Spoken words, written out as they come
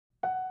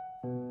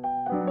Welcome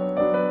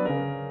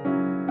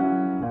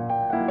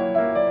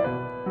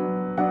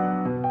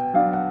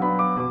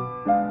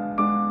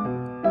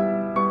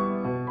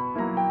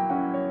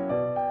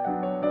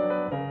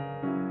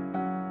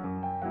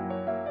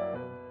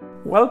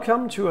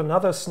to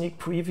another sneak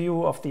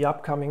preview of the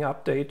upcoming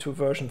update to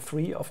version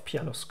 3 of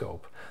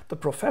Pianoscope, the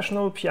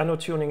professional piano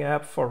tuning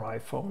app for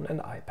iPhone and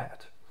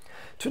iPad.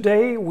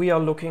 Today we are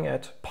looking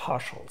at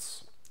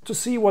partials. To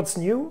see what's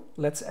new,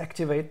 let's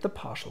activate the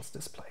partials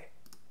display.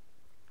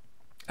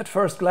 At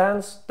first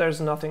glance, there's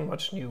nothing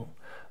much new.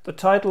 The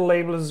title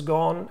label is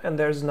gone and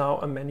there's now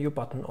a menu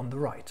button on the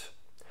right.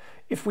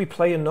 If we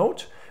play a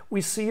note, we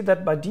see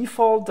that by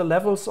default the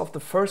levels of the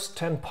first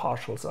 10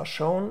 partials are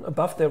shown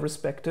above their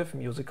respective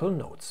musical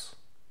notes.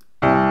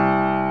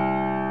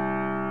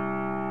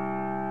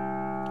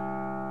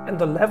 And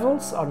the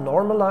levels are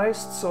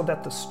normalized so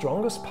that the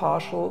strongest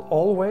partial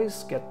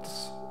always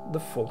gets the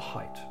full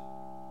height.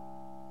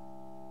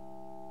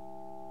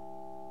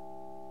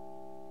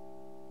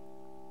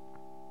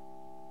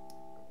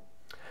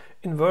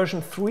 In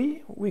version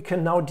 3, we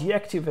can now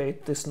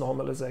deactivate this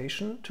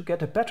normalization to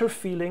get a better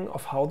feeling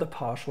of how the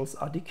partials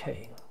are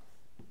decaying.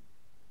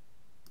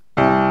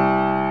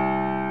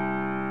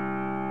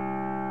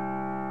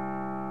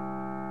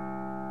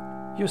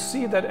 You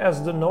see that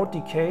as the note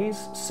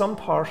decays, some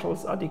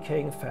partials are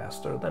decaying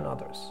faster than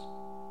others.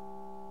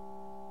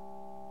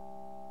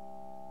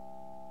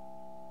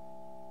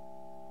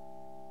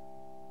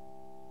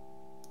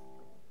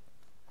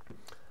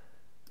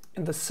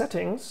 In the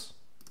settings,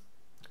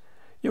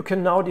 you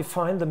can now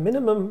define the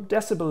minimum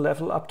decibel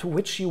level up to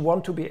which you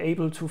want to be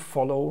able to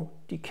follow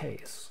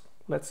decays.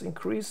 Let's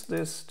increase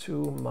this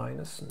to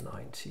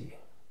 -90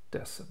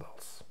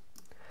 decibels.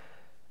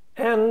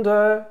 And,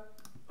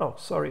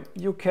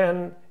 you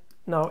can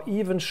now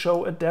even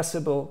show a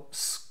decibel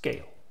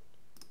scale.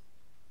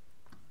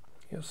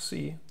 You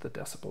see the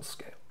decibel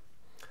scale.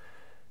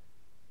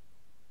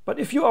 But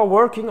if you are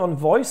working on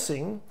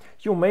voicing,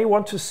 you may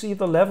want to see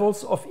the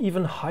levels of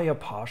even higher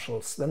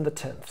partials than the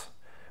 10th.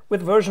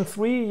 With version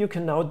 3, you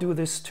can now do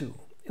this too.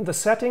 In the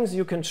settings,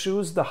 you can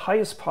choose the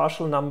highest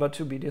partial number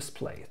to be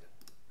displayed.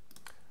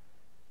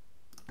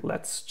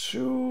 Let's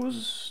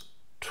choose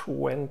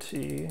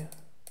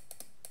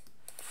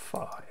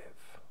 25.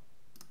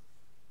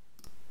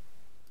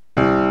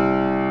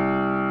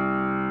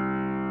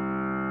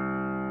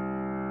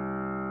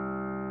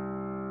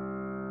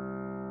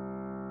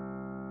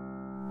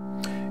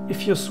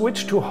 If you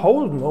switch to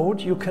hold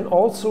mode, you can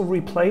also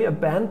replay a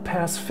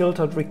bandpass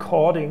filtered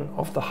recording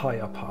of the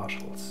higher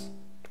partials.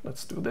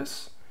 Let's do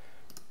this.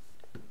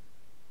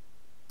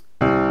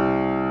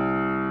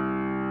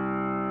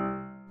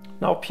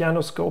 Now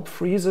Pianoscope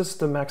freezes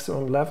the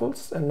maximum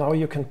levels, and now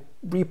you can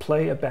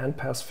replay a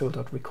bandpass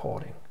filtered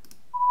recording.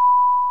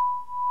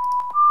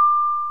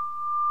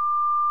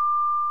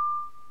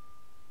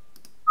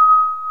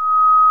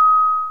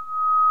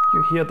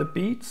 You hear the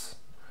beats.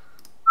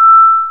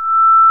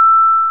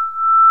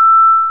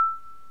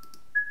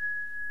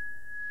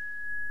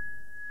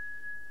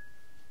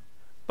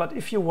 But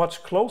if you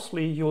watch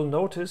closely, you'll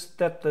notice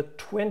that the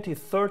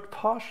 23rd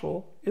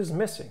partial is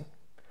missing.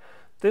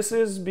 This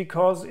is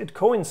because it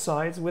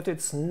coincides with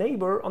its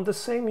neighbor on the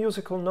same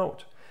musical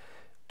note.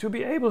 To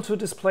be able to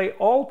display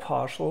all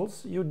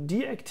partials, you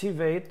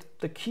deactivate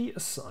the key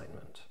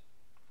assignment.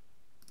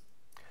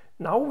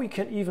 Now we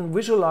can even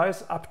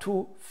visualize up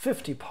to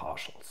 50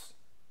 partials.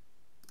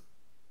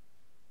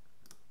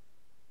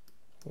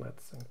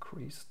 Let's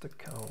increase the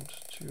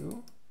count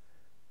to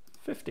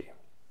 50.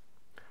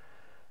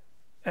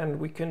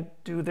 And we can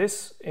do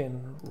this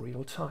in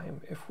real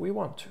time if we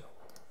want to.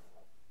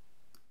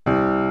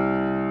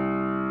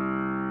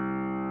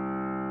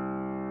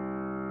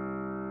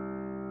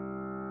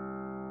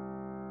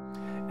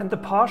 And the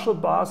partial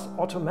bars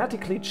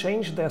automatically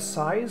change their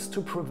size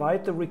to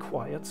provide the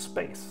required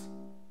space.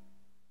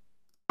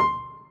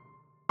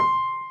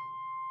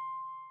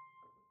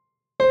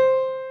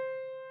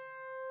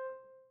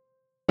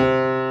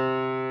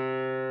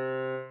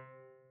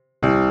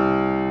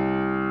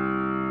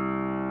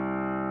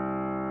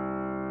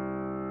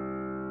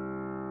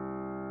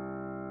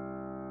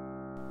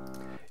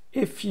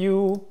 If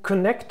you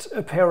connect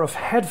a pair of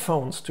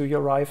headphones to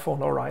your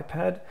iPhone or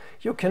iPad,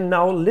 you can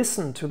now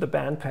listen to the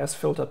bandpass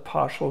filtered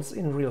partials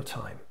in real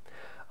time.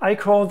 I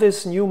call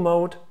this new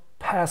mode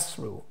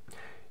Passthrough.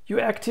 You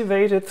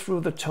activate it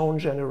through the tone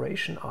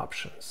generation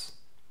options.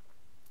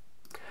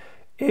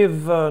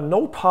 If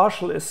no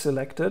partial is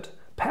selected,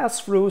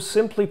 Passthrough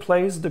simply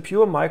plays the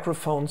pure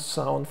microphone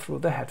sound through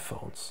the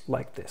headphones,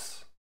 like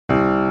this.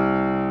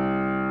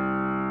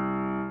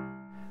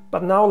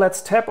 But now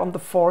let's tap on the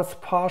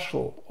 4th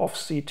partial of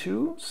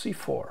C2,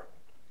 C4.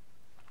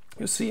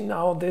 You see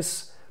now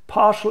this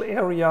partial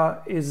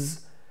area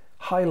is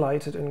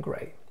highlighted in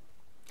gray.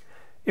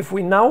 If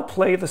we now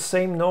play the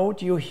same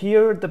note, you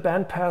hear the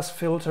bandpass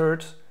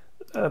filtered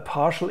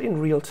partial in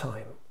real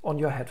time on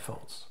your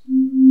headphones.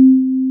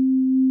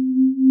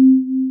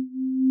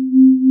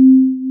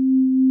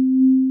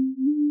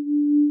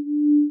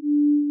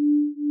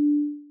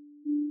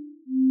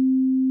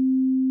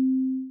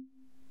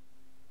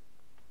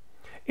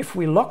 If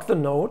we lock the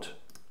note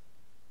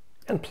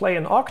and play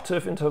an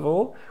octave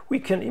interval, we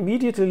can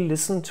immediately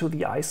listen to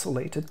the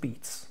isolated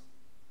beats.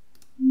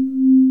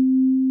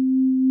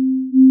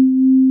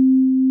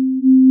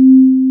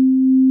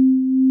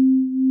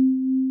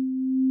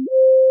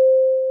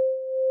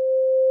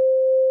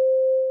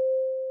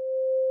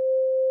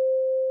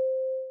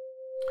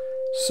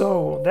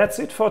 So that's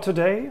it for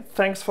today.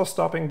 Thanks for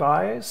stopping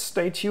by.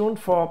 Stay tuned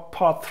for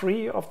part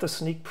 3 of the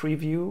sneak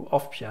preview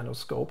of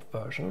Pianoscope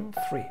version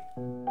 3.